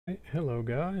Hello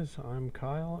guys, I'm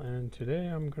Kyle and today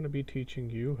I'm going to be teaching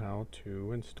you how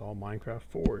to install Minecraft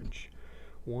Forge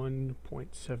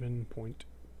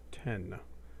 1.7.10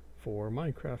 for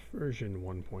Minecraft version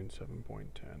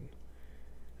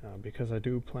 1.7.10. Because I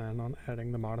do plan on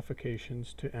adding the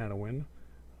modifications to Anowin,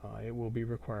 it will be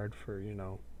required for,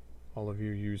 all of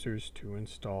you users to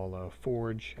install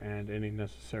Forge and any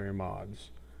necessary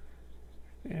mods.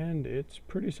 And it's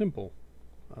pretty simple.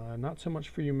 Not so much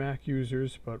for you Mac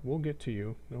users, but we'll get to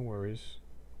you, no worries.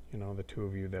 The two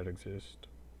of you that exist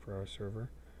for our server.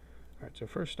 Alright, so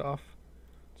first off,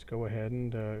 let's go ahead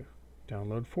and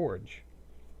download Forge.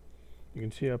 You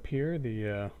can see up here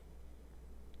the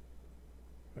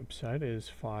website is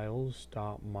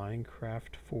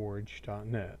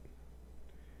files.minecraftforge.net.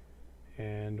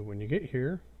 And when you get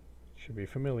here, it should be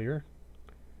familiar,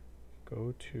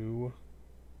 go to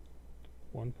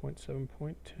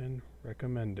 1.7.10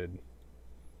 recommended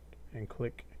and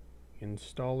click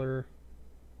installer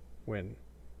win.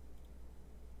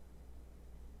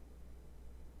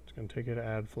 It's going to take you to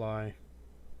AdFly.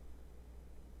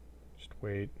 Just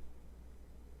wait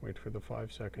for the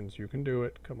 5 seconds. You can do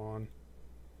it, come on.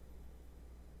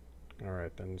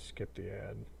 Alright, then skip the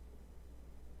ad.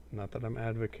 Not that I'm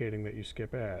advocating that you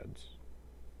skip ads,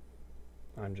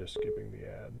 I'm just skipping the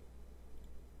ad.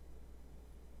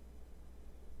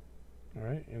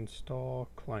 Alright, install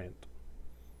client.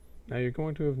 Now you're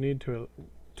going to need to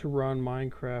run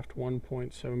Minecraft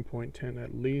 1.7.10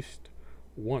 at least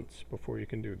once before you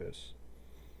can do this.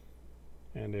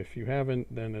 And if you haven't,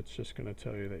 then it's just going to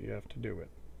tell you that you have to do it.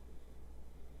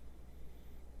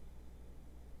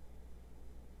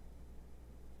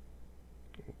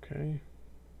 Okay.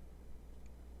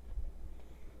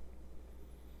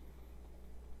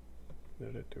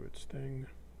 Let it do its thing.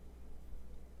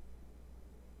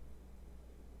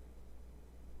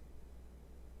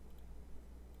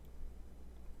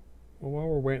 Well, while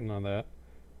we're waiting on that,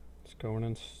 let's go and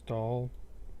install,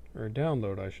 or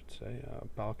download I should say,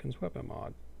 Balkons weapon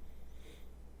mod.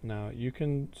 Now you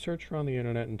can search around the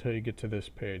internet until you get to this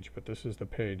page, but this is the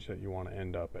page that you want to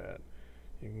end up at.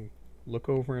 You can look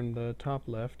over in the top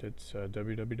left, it's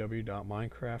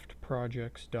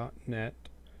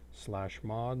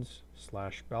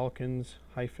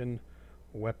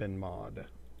www.minecraftprojects.net/mods/Balkons-weapon mod.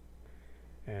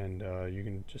 And you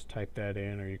can just type that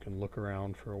in, or you can look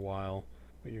around for a while,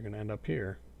 but you're going to end up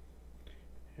here.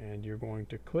 And you're going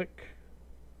to click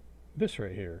this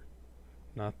right here.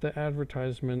 Not the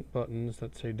advertisement buttons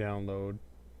that say download.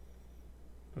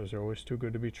 Those are always too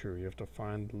good to be true. You have to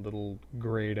find the little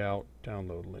grayed out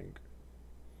download link.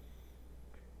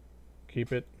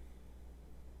 Keep it.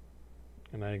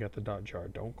 And now you got the .jar.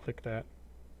 Don't click that.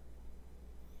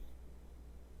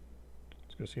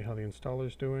 Let's go see how the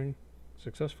installer's doing.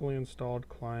 Successfully installed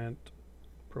client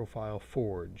profile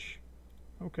Forge.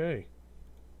 Okay.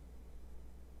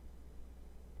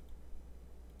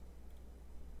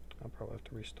 I'll probably have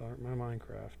to restart my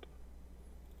Minecraft.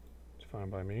 It's fine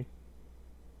by me.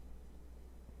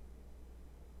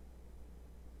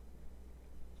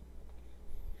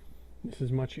 This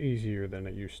is much easier than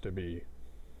it used to be.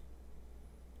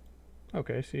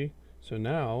 Okay, see? So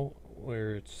now,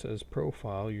 where it says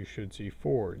profile, you should see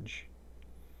Forge.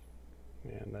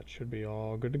 And that should be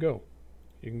all good to go.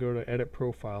 You can go to edit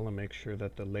profile and make sure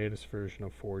that the latest version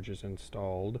of Forge is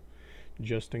installed,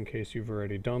 just in case you've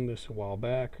already done this a while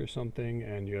back or something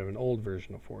and you have an old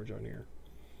version of Forge on here.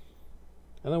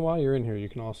 And then while you're in here, you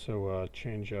can also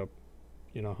change up,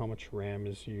 how much RAM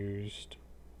is used,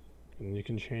 and you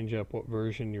can change up what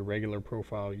version your regular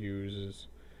profile uses.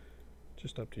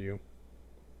 Just up to you.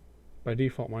 By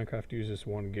default, Minecraft uses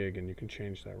 1 gig, and you can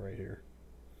change that right here.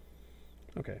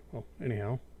 Okay, well,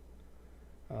 anyhow,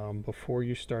 before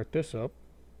you start this up,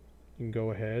 you can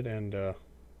go ahead and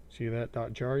see that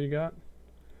 .jar you got? I'm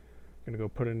going to go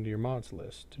put it into your mods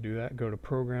list. To do that, go to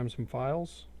Programs and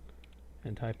Files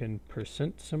and type in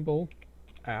 %symbol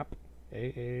app,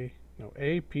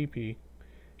 APP,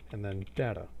 and then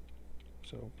data.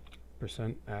 So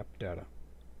 %app data.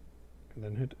 And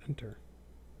then hit enter.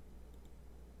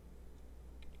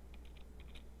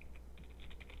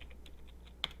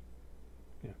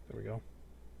 Yeah, there we go.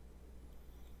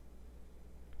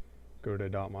 Go to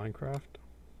 .minecraft.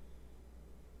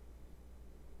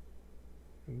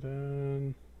 And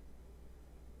then,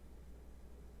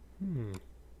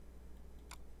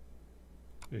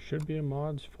 there should be a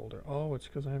mods folder. Oh, it's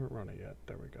because I haven't run it yet.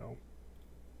 There we go.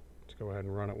 Let's go ahead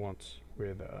and run it once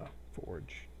with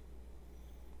Forge.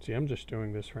 See, I'm just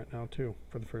doing this right now too,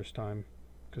 for the first time,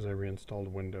 because I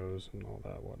reinstalled Windows and all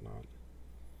that whatnot.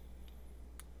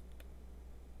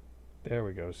 There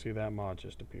we go. See, that mod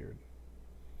just appeared.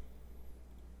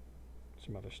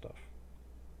 some other stuff.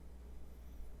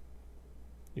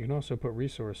 You can also put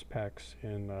resource packs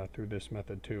in through this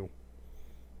method too.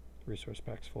 Resource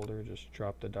packs folder, just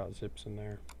drop the .zips in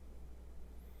there.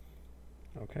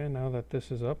 Okay, now that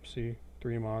this is up, see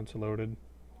 3 mods loaded.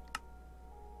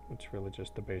 It's really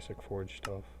just the basic Forge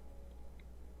stuff.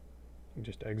 You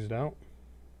just exit out,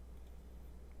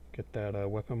 get that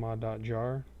weapon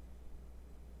mod.jar,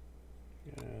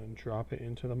 and drop it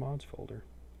into the mods folder.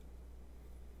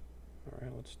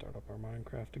 Alright, let's start up our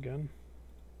Minecraft again.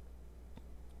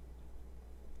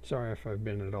 Sorry if I've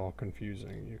been at all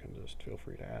confusing, you can just feel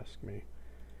free to ask me.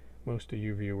 Most of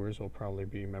you viewers will probably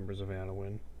be members of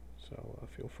Anowin, so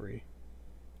feel free.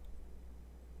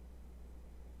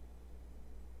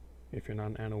 If you're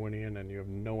not an Anowinian and you have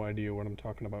no idea what I'm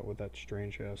talking about with that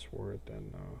strange ass word,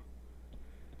 then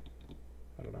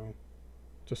I don't know.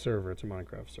 It's a server, it's a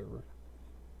Minecraft server.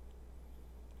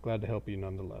 Glad to help you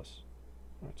nonetheless.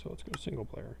 Alright, so let's go single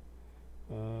player.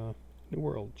 New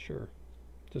world, sure.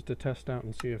 Just to test out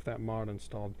and see if that mod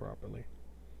installed properly.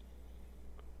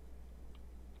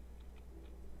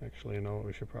 Actually, you know what,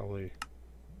 we should probably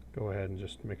go ahead and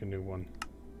just make a new one.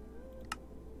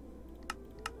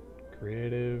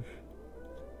 Creative.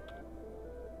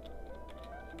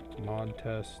 Mod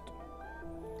test.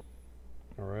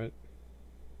 Alright.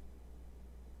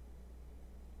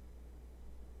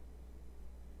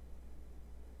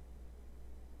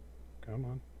 Come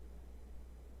on.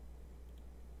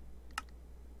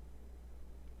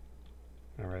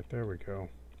 Alright, there we go.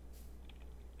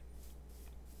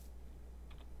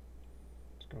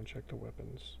 Let's go and check the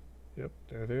weapons. Yep,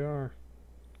 there they are.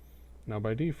 Now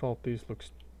by default these look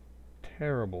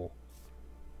terrible.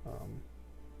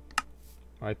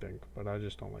 I think, but I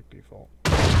just don't like default.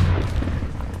 See,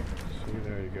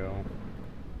 there you go.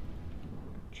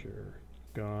 Got your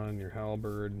gun, your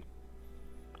halberd,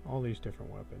 all these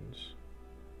different weapons.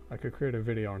 I could create a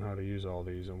video on how to use all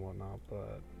these and whatnot,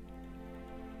 but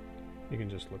you can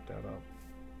just look that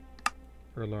up.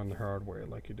 Or learn the hard way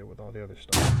like you did with all the other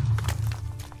stuff.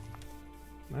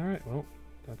 Alright, well,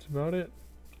 that's about it.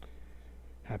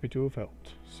 Happy to have helped.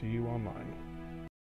 See you online.